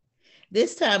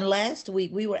 This time last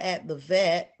week, we were at the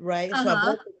vet, right? So I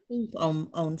broke the tooth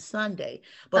on Sunday.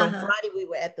 But on Friday, we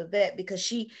were at the vet because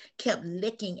she kept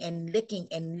licking and licking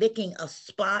and licking a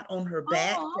spot on her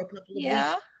back for a couple of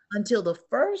weeks until the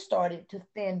fur started to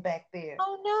thin back there.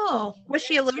 Oh, no. Was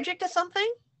she allergic to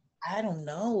something? I don't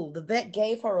know. The vet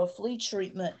gave her a flea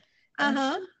treatment. And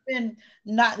she's been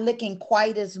not licking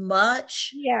quite as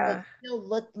much. Yeah.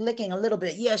 Still licking a little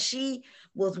bit. Yeah, she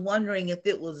was wondering if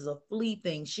it was a flea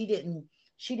thing. She didn't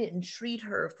treat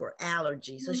her for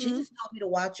allergies. So she just told me to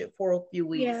watch it for a few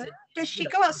weeks. Yeah. Does she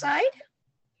go outside?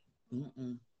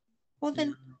 Mm-mm. Well,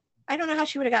 then I don't know how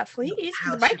she would have got fleas,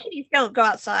 because my kitties don't go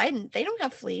outside and they don't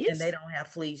have fleas. And they don't have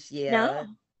fleas. Yeah. No.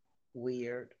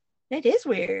 Weird. It is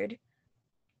weird.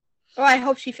 Oh, I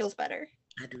hope she feels better.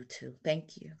 I do too.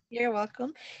 Thank you. You're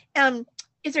welcome.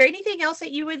 Is there anything else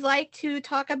that you would like to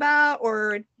talk about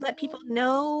or let people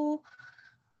know?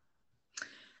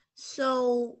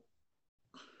 So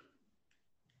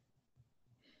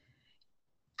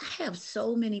I have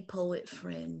so many poet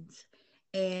friends,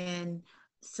 and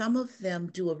some of them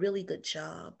do a really good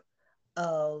job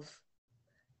of,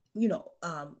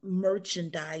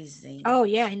 merchandising. Oh,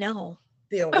 yeah, I know.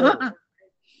 Their work.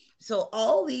 So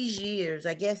all these years,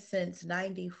 I guess since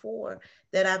 94,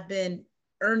 that I've been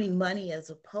earning money as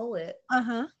a poet,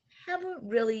 haven't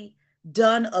really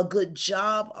done a good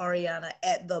job, Ariana,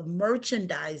 at the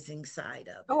merchandising side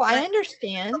of it. Oh, I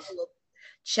understand.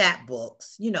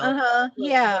 Chapbooks,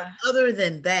 Yeah. Other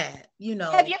than that,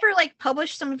 Have you ever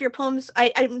published some of your poems?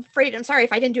 I'm sorry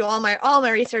if I didn't do all my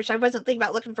research. I wasn't thinking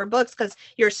about looking for books because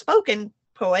you're a spoken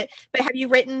poet, but have you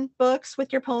written books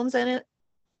with your poems in it?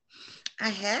 I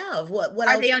have. What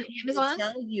are they on Amazon?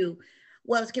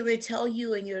 What I was going to tell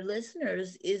you and your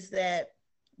listeners is that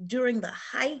during the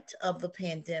height of the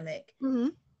pandemic,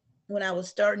 when I was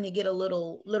starting to get a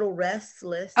little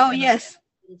restless, yes, a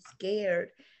little scared,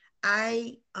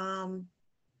 I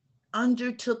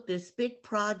undertook this big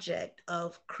project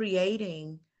of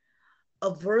creating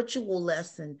a virtual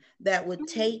lesson that would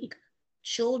take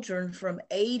children from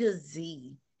A to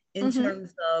Z in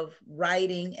terms of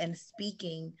writing and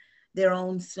speaking their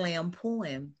own slam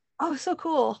poem. Oh, so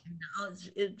cool.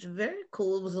 It's very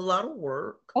cool. It was a lot of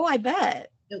work. Oh, I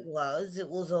bet. It was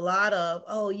a lot of,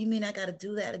 oh, you mean I got to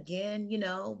do that again,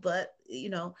 but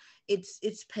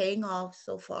it's paying off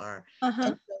so far. And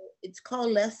so it's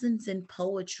called Lessons in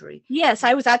Poetry. Yes,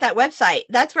 I was at that website.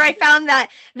 That's where I found that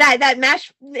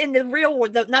mash in the real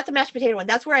world, not the mashed potato one.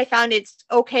 That's where I found it's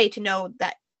okay to know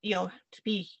that, to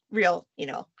be real,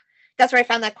 That's where I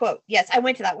found that quote. Yes, I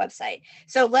went to that website.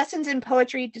 So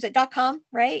lessonsinpoetry, is it .com,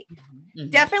 right?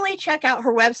 Definitely check out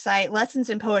her website,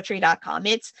 lessonsinpoetry.com.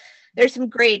 There's some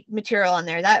great material on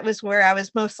there. That was where I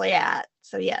was mostly at.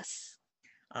 So yes.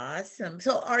 Awesome.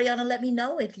 So Ariana, let me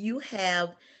know if you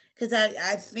have, because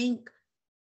I think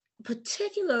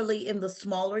particularly in the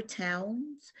smaller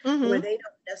towns where they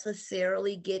don't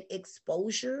necessarily get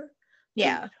exposure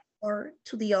to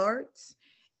the arts.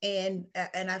 And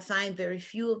I find very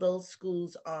few of those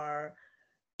schools are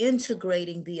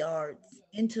integrating the arts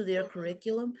into their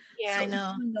curriculum. Yeah, so I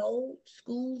know. If you know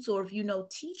schools or if you know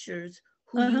teachers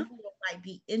who you might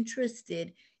be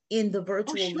interested in the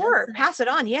virtual lessons, pass it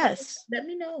on. Yes, let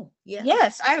me know. Yeah.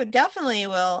 Yes, I would definitely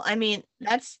will. I mean,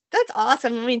 that's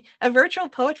awesome. I mean, a virtual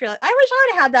poetry. I wish I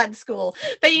would have had that in school,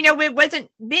 but it wasn't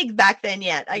big back then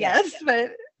yet, I guess.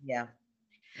 But yeah.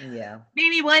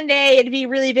 Maybe one day it'd be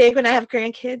really big when I have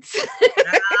grandkids.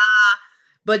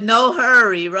 But no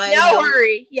hurry, right? No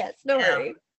hurry. Yes, no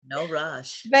hurry. No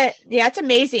rush. But yeah, it's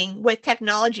amazing with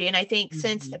technology. And I think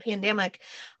since the pandemic,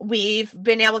 we've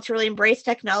been able to really embrace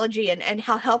technology and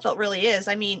how helpful it really is.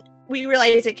 I mean, we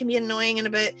realize it can be annoying and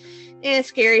a bit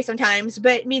scary sometimes,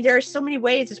 but I mean, there are so many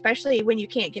ways, especially when you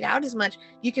can't get out as much,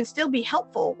 you can still be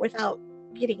helpful without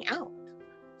getting out.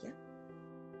 Yeah.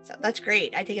 So that's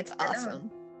great. I think it's awesome.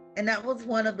 And that was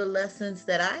one of the lessons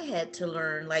that I had to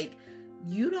learn. Like,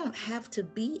 you don't have to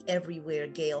be everywhere,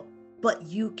 Gail, but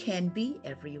you can be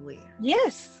everywhere.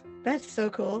 Yes, that's so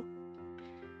cool.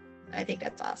 I think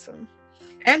that's awesome.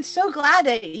 I'm so glad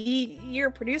that your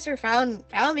producer found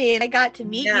me and I got to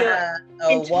meet you.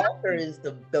 Oh, Walter is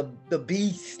the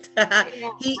beast.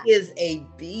 He is a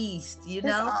beast, That's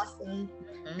awesome.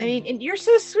 I mean, and you're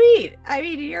so sweet. I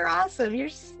mean, you're awesome. You're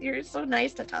so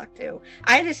nice to talk to.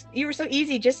 You were so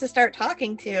easy just to start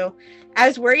talking to. I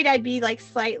was worried I'd be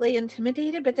slightly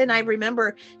intimidated, but then I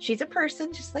remember she's a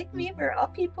person just like me. We're all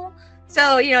people.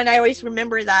 So, and I always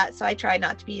remember that. So I try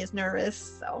not to be as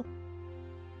nervous. So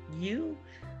you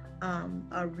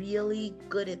are really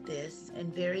good at this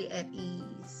and very at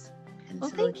ease. And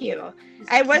well, thank you.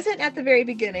 I wasn't at the very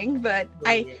beginning, but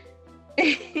I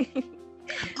think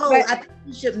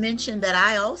you should mention that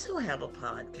I also have a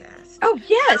podcast. Oh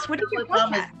yes, what is your podcast?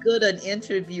 I'm as good an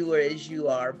interviewer as you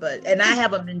are, and I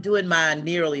haven't been doing mine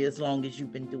nearly as long as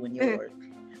you've been doing yours.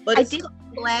 But it's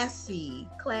classy,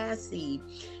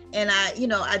 and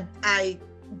I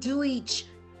do each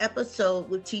episode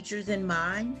with teachers in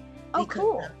mind. Oh,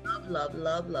 cool! I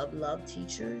love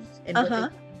teachers and what they do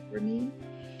for me.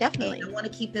 Definitely, and I want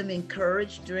to keep them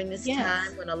encouraged during this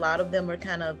time when a lot of them are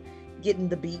kind of getting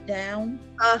the beat down.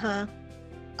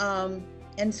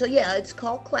 And so it's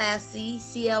called Classy,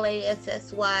 Classy,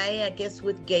 I guess,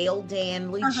 with Gail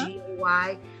Danley,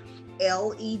 Goy.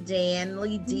 Danley,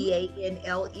 Danley,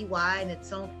 and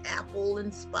it's on Apple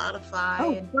and Spotify.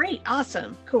 Oh, great.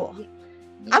 Awesome. Cool.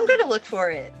 Yeah. I'm going to look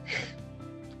for it.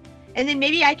 And then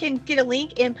maybe I can get a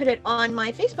link and put it on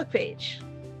my Facebook page.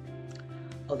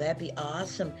 Oh, that'd be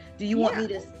awesome. Do you want me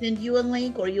to send you a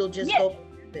link, or you'll just go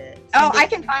with it? I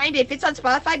can find it. If it's on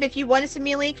Spotify, but if you want to send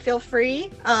me a link, feel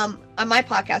free. My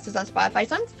podcast is on Spotify,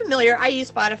 so I'm familiar. I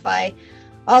use Spotify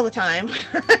all the time.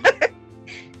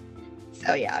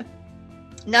 So yeah.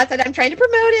 Not that I'm trying to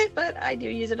promote it, but I do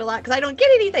use it a lot because I don't get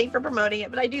anything for promoting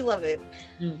it, but I do love it.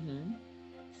 Mm-hmm.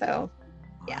 So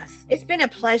yeah, it's been a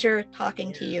pleasure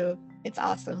talking to you. It's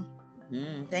awesome.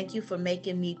 Thank you for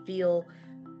making me feel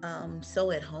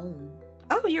so at home.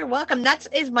 Oh, you're welcome. That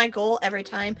is my goal every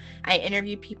time I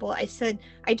interview people. I said,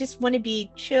 I just want to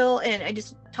be chill and I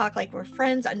just talk like we're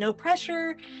friends, no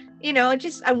pressure. You know,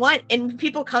 I want, and when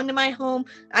people come to my home,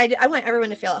 I want everyone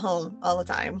to feel at home all the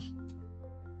time.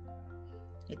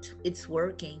 It's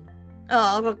working.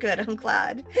 Oh, well, good. I'm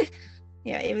glad.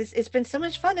 Yeah, it's been so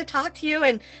much fun to talk to you,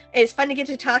 and it's fun to get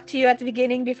to talk to you at the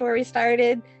beginning before we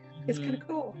started. It's kind of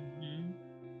cool.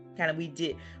 Kind of, we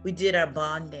did our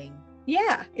bonding.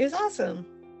 Yeah, it was awesome.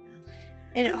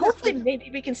 And hopefully maybe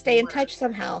we can stay in touch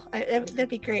somehow. That'd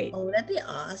be great. Oh, that'd be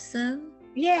awesome.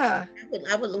 Yeah.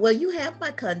 I would. Well, you have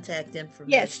my contact information.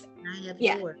 Yes. I have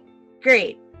yours.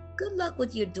 Great. Good luck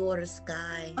with your daughter,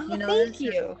 Sky. Oh, thank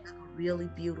you. Really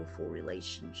beautiful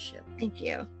relationship. Thank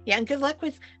you. Yeah, and good luck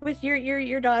with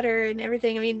your daughter and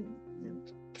everything. I mean,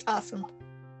 it's awesome.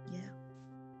 Yeah.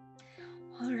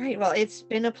 All right. Well, it's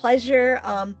been a pleasure.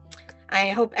 I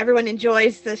hope everyone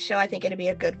enjoys this show. I think it'll be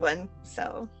a good one.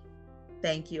 So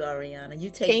thank you, Ariana. You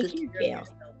take good care of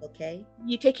yourself, okay?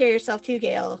 You take care of yourself too,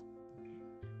 Gail.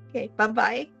 Okay,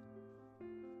 bye-bye.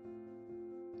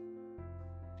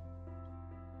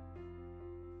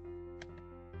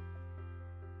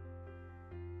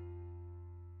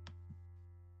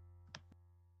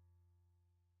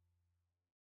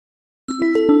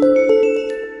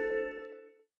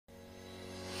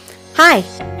 Hi,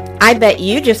 I bet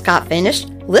you just got finished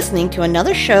listening to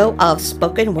another show of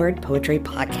Spoken Word Poetry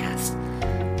Podcast.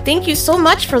 Thank you so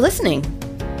much for listening.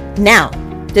 Now,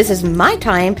 this is my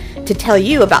time to tell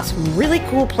you about some really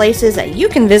cool places that you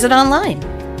can visit online.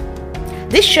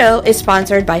 This show is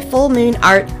sponsored by Full Moon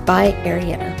Art by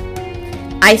Ariana.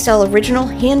 I sell original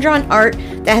hand-drawn art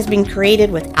that has been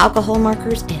created with alcohol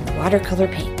markers and watercolor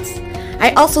paints.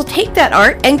 I also take that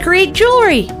art and create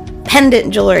jewelry,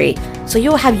 pendant jewelry, so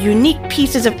you'll have unique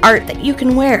pieces of art that you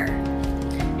can wear.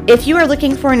 If you are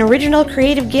looking for an original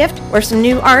creative gift or some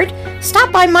new art,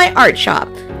 stop by my art shop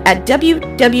at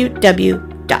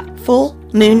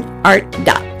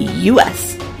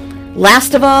www.fullmoonart.us.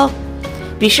 Last of all,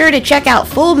 be sure to check out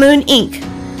Full Moon Ink,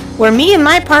 where me and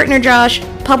my partner Josh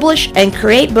publish and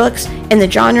create books in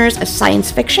the genres of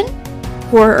science fiction,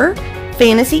 horror,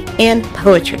 fantasy, and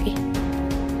poetry.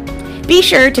 Be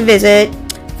sure to visit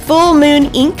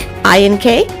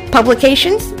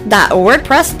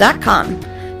fullmooninc.publications.wordpress.com.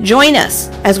 Join us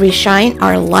as we shine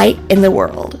our light in the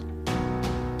world.